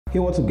Hey,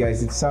 what's up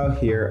guys, it's Sal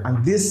here,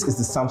 and this is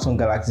the Samsung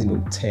Galaxy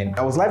Note 10.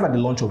 I was live at the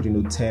launch of the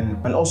Note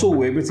 10, and also we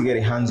were able to get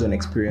a hands-on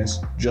experience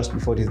just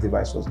before this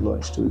device was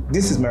launched. So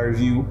this is my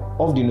review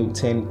of the Note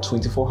 10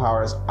 24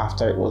 hours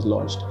after it was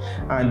launched.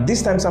 And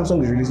this time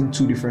Samsung is releasing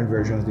two different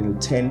versions, the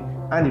Note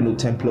 10 and the Note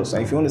 10 Plus.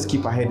 And if you want to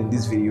skip ahead in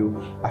this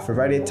video, I've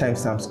provided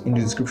timestamps in the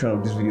description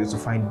of this video to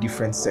find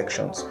different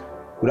sections.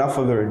 Without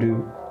further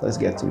ado, let's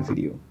get to the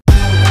video.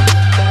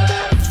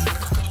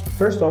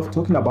 First off,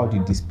 talking about the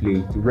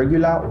display, the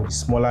regular or the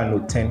smaller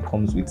Note 10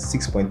 comes with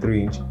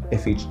 6.3-inch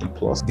FHD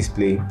Plus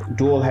display,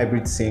 dual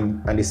hybrid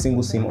SIM, and a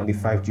single SIM on the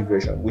 5G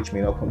version, which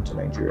may not come to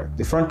Nigeria.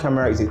 The front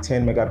camera is a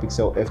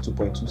 10-megapixel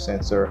f2.2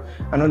 sensor,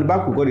 and on the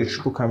back we've got a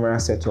triple camera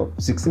setup,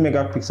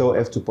 16-megapixel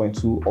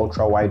f2.2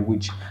 ultra wide,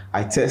 which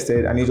I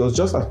tested, and it was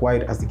just as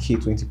wide as the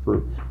K20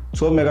 Pro.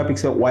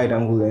 12-megapixel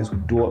wide-angle lens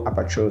with dual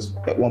apertures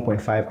at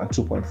 1.5 and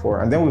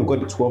 2.4, and then we've got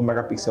the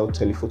 12-megapixel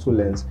telephoto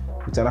lens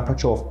with an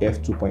aperture of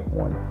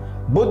f2.1.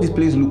 Both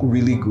displays look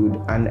really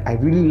good, and I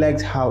really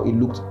liked how it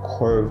looked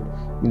curved,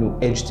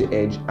 edge to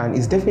edge, and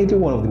it's definitely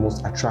one of the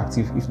most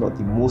attractive, if not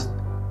the most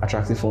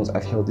attractive phones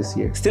I've held this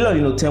year. Still on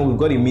the Note 10, we've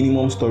got a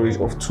minimum storage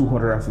of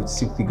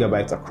 256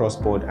 gigabytes across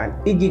board and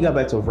 8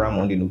 gigabytes of RAM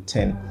on the Note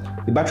 10.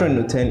 The battery on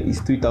the Note 10 is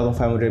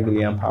 3500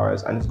 mAh,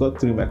 and it's got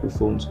 3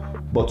 microphones,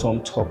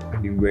 bottom, top,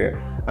 and the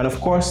rear. And of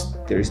course,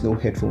 there is no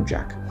headphone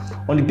jack.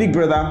 On the big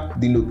brother,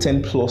 the Note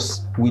 10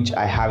 Plus, which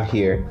I have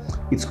here,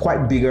 it's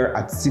quite bigger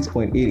at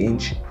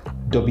 6.8-inch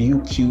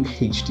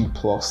WQHD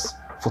Plus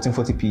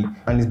 1440p,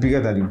 and it's bigger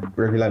than the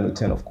regular Note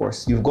 10, of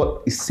course. You've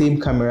got the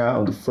same camera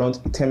on the front,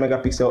 a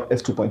 10-megapixel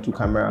f2.2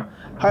 camera.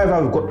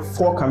 However, we've got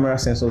 4 camera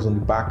sensors on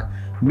the back,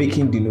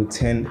 making the Note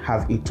 10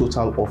 have a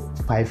total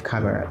of 5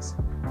 cameras.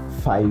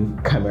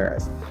 5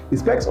 cameras. The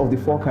specs of the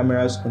 4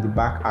 cameras on the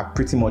back are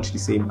pretty much the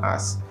same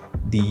as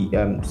the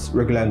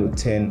regular Note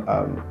 10,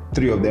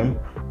 3 of them,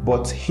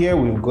 but here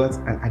we've got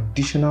an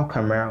additional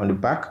camera on the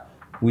back,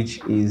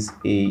 which is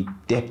a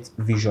depth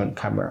vision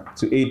camera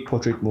to aid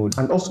portrait mode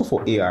and also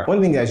for AR.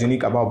 One thing that's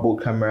unique about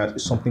both cameras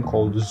is something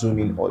called zoom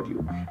in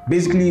audio.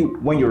 Basically,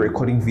 when you're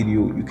recording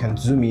video, you can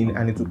zoom in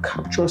and it will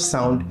capture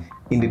sound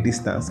in the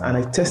distance, and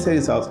I tested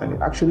this out and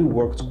it actually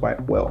worked quite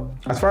well.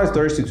 As far as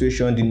storage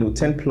situation, the Note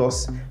 10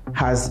 Plus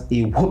has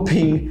a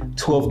whopping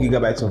 12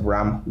 gigabytes of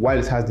RAM, while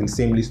it has the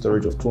same list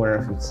storage of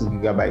 256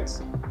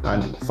 gigabytes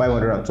and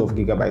 512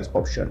 gigabytes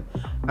option,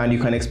 and you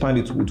can expand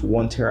it with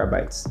 1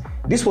 terabyte.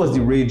 This was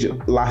the rage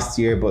last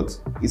year, but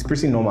it's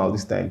pretty normal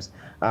these times.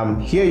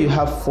 Here you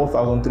have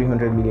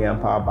 4300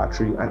 mAh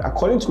battery, and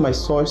according to my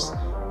source,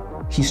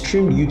 he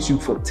streamed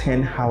YouTube for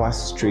 10 hours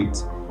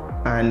straight,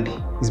 and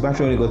his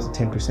battery only got to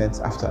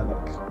 10% after.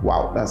 Like,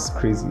 wow, that's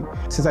crazy.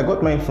 Since I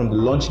got mine from the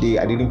launch day,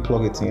 I didn't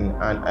plug it in,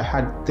 and I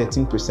had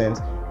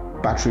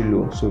 13% battery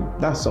low, so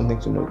that's something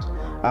to note.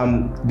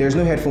 There's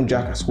no headphone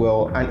jack as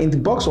well, and in the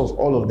box of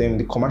all of them,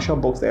 the commercial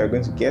box that you're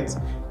going to get,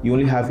 you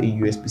only have a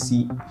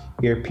USB-C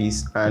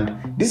earpiece, and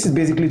this is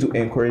basically to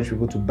encourage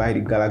people to buy the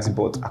Galaxy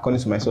Buds,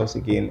 according to my source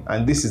again,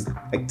 and this is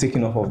like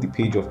taken off of the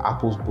page of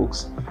Apple's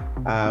books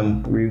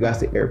with regards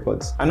to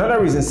AirPods.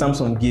 Another reason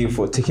Samsung gave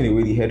for taking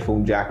away the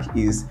headphone jack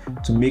is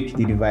to make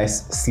the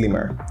device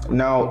slimmer.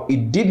 Now,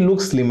 it did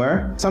look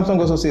slimmer. Samsung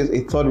also says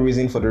a third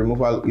reason for the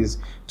removal is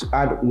to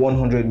add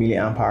 100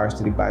 mAh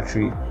to the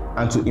battery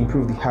and to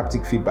improve the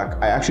haptic feedback.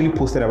 I actually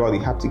posted about the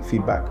haptic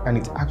feedback, and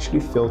it actually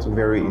felt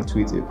very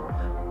intuitive.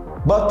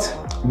 But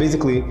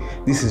basically,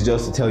 this is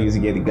just to tell you to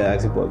get the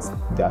Galaxy Buds.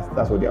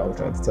 That's what they are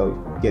trying to tell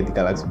you, get the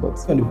Galaxy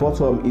Buds. On the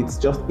bottom, it's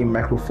just a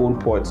microphone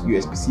port,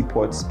 USB-C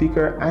port,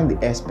 speaker, and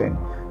the S Pen.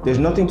 There's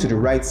nothing to the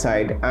right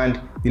side, and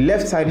the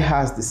left side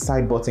has the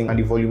side button and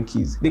the volume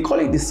keys. They call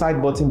it the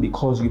side button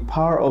because you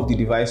power off the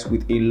device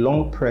with a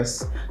long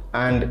press,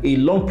 and a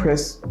long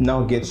press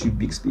now gets you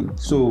Bixby.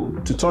 So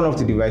to turn off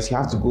the device, you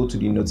have to go to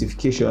the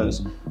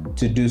notifications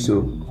to do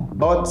so.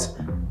 But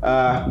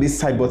this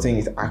side button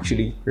is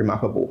actually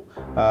remappable.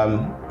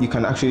 You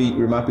can actually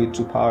remap it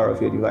to power off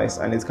your device,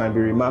 and it can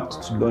be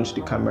remapped to launch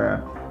the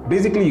camera.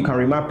 Basically, you can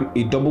remap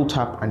a double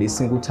tap and a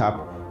single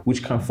tap,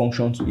 which can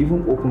function to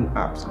even open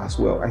apps as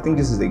well. I think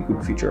this is a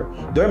good feature.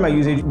 During my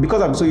usage,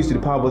 because I'm so used to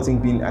the power button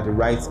being at the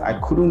right, I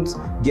couldn't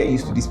get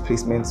used to this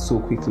placement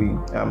so quickly.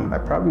 I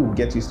probably will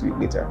get used to it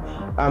later.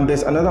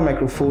 There's another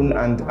microphone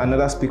and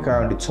another speaker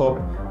on the top.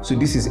 So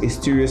this is a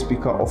stereo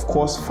speaker, of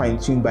course,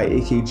 fine-tuned by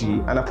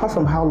AKG. And apart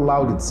from how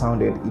loud it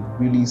sounded, it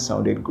really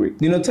sounded great.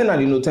 The Note 10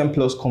 and the Note 10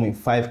 Plus come in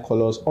 5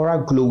 colors: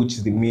 Aura Glow, which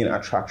is the main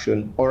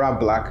attraction, Aura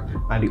Black,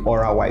 and the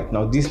Aura White.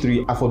 Now these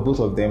 3 are for both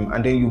of them,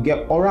 and then you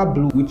get Aura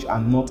Blue, which are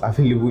not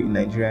available in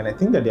Nigeria, and I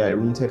think that they are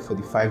limited for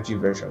the 5G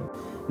version.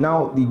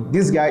 Now,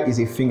 this guy is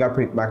a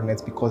fingerprint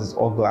magnet because it's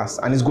all glass,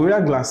 and it's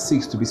Gorilla Glass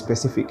 6 to be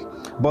specific,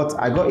 but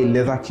I got a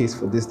leather case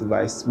for this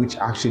device, which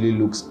actually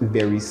looks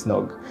very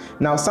snug.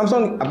 Now,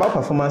 Samsung, about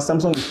performance,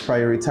 Samsung is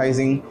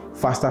prioritizing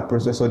faster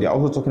processor. They're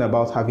also talking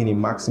about having a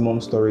maximum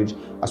storage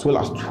as well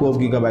as 12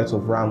 gigabytes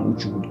of RAM,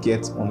 which you would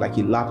get on like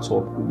a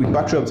laptop. With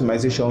battery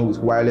optimization, with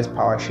wireless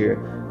power share,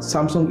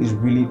 Samsung is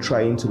really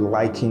trying to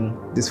liken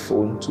this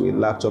phone to a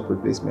laptop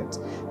replacement.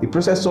 The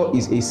processor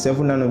is a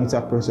 7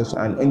 nanometer processor,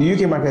 and in the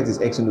UK market is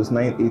Exynos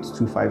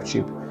 9825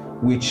 chip,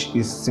 which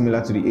is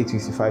similar to the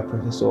 855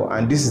 processor,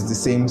 and this is the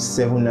same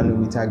 7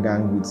 nanometer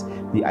gang with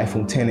the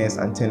iPhone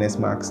XS and XS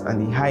Max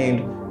and the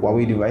high-end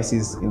Huawei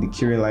devices in the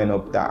Kirin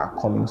lineup that are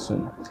coming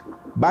soon.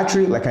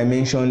 Battery, like I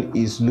mentioned,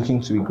 is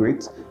looking to be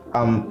great.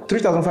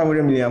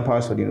 3,500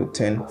 mAh for the Note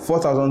 10,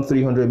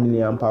 4,300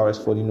 mAh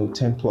for the Note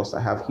 10 Plus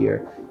I have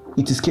here.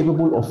 It is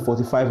capable of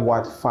 45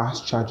 watt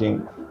fast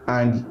charging,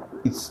 and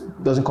it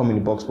doesn't come in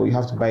the box, but you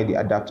have to buy the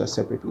adapter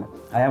separately.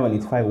 I have an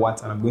 85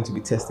 watts and I'm going to be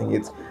testing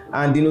it.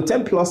 And the Note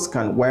 10 Plus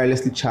can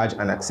wirelessly charge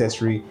an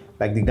accessory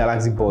like the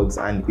Galaxy Buds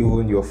and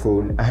even your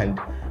phone, and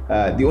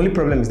the only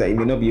problem is that you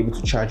may not be able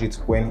to charge it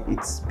when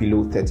it's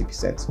below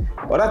 30%.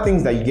 Other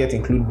things that you get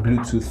include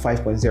Bluetooth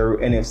 5.0,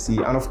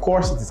 NFC, and of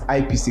course it is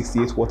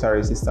IP68 water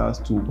resistance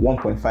to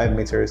 1.5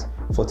 meters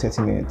for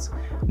 30 minutes.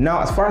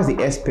 Now, as far as the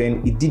S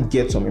Pen, it did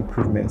get some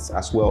improvements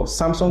as well.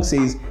 Samsung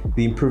says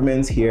the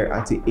improvements here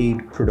are to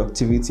aid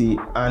productivity,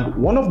 and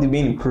one of the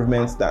main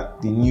improvements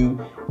that the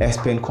new S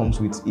Pen comes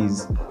with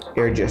is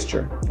air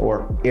gesture,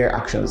 or air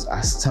actions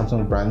as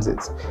Samsung brands it.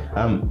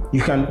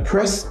 You can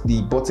press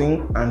the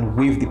button and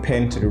wave the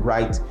pen to the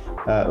right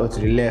or to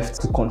the left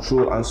to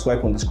control and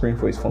swipe on the screen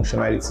for its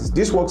functionalities.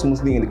 This works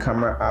mostly in the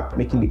camera app,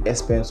 making the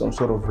S Pen some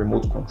sort of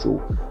remote control,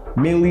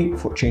 mainly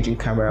for changing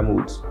camera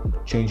modes,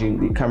 changing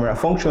the camera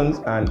functions,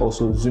 and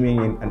also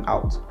zooming in and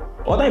out.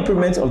 Other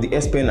improvements of the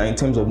S Pen are in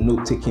terms of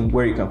note taking,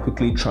 where you can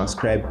quickly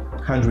transcribe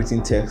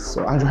handwritten text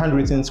or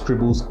handwritten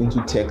scribbles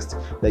into text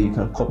that you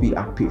can copy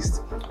and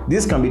paste.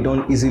 This can be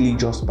done easily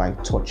just by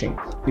touching.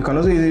 You can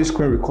also easily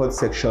screen record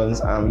sections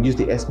and use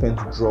the S Pen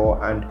to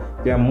draw, and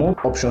there are more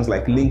options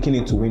like linking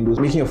it to Windows,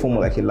 making your phone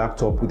more like a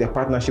laptop with a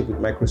partnership with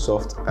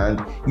Microsoft,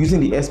 and using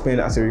the S Pen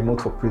as a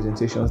remote for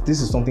presentations. This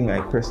is something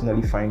I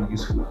personally find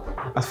useful.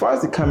 As far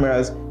as the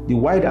cameras, the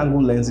wide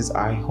angle lenses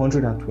are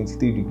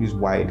 123 degrees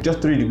wide,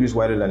 just 3 degrees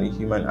wider than the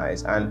human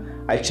eyes, and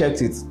I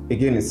checked it.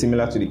 Again, it's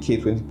similar to the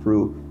K20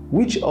 Pro,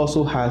 which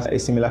also has a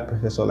similar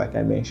processor like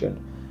I mentioned.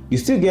 You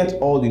still get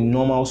all the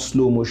normal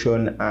slow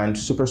motion and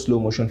super slow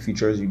motion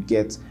features you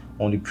get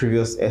on the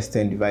previous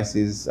S10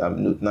 devices,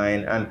 Note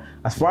 9, and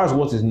as far as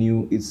what is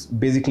new, it's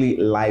basically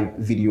live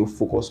video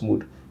focus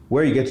mode,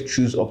 where you get to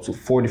choose up to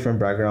 4 different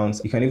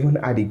backgrounds. You can even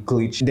add a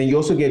glitch. Then you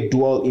also get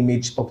dual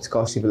image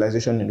optical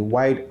stabilization in the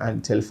wide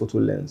and telephoto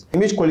lens.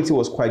 Image quality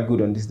was quite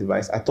good on this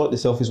device. I thought the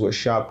selfies were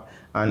sharp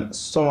and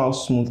somehow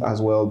smooth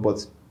as well,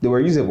 but they were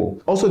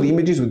usable. Also, the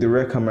images with the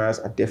rear cameras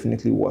are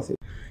definitely worth it.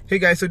 Hey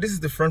guys, so this is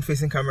the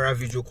front-facing camera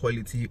visual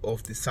quality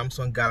of the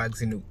Samsung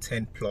Galaxy Note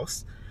 10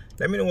 Plus.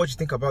 Let me know what you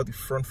think about the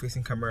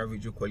front-facing camera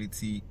visual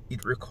quality.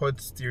 It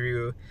records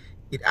stereo.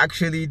 It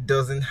actually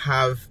doesn't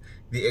have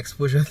the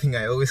exposure thing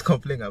I always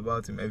complain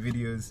about in my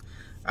videos.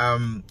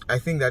 I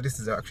think that this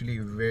is actually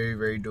a very,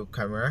 very dope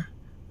camera.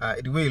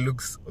 The way it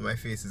looks on my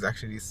face is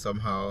actually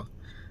somehow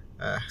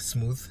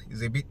smooth.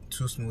 It's a bit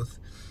too smooth.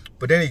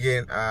 But then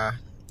again,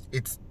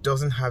 it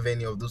doesn't have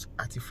any of those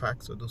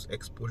artifacts or those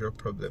exposure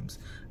problems,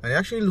 and it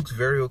actually looks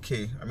very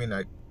okay. I mean,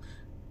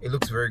 it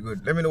looks very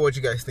good. Let me know what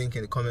you guys think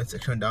in the comment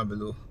section down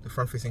below, the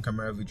front-facing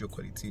camera video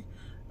quality.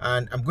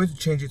 And I'm going to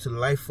change it to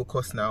live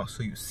focus now,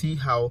 so you see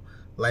how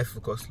live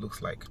focus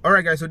looks like. All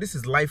right guys, so this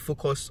is live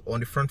focus on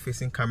the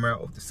front-facing camera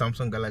of the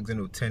Samsung Galaxy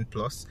Note 10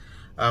 Plus.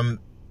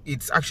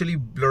 It's actually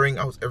blurring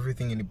out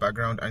everything in the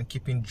background and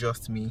keeping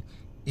just me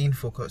in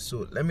focus.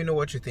 So let me know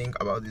what you think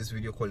about this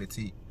video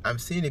quality. I'm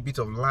seeing a bit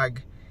of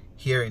lag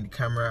here in the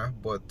camera,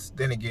 but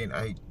then again,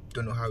 I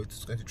don't know how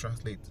it's going to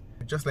translate.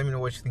 Just let me know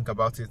what you think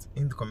about it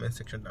in the comment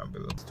section down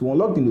below. To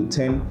unlock the Note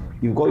 10,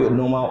 you've got your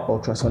normal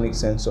ultrasonic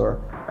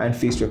sensor and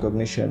face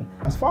recognition.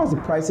 As far as the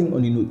pricing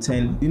on the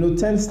Note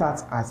 10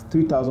 starts at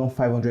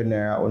 3,500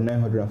 Naira or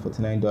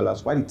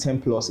 $949, while the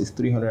 10 Plus is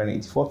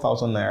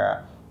 384,000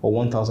 Naira or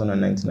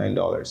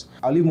 $1,099.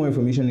 I'll leave more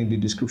information in the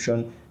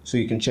description so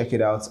you can check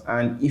it out.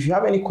 And if you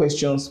have any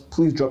questions,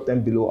 please drop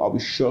them below. I'll be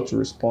sure to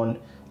respond.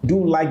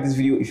 Do like this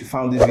video if you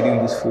found this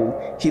video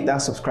useful. Hit that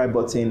subscribe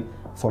button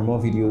for more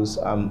videos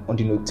on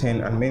the Note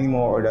 10 and many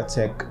more other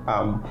tech.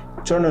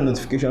 Turn on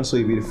notifications so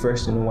you'll be the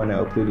first to know when I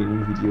upload a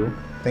new video.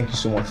 Thank you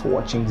so much for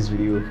watching this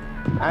video,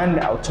 and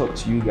I'll talk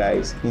to you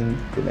guys in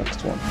the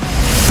next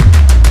one.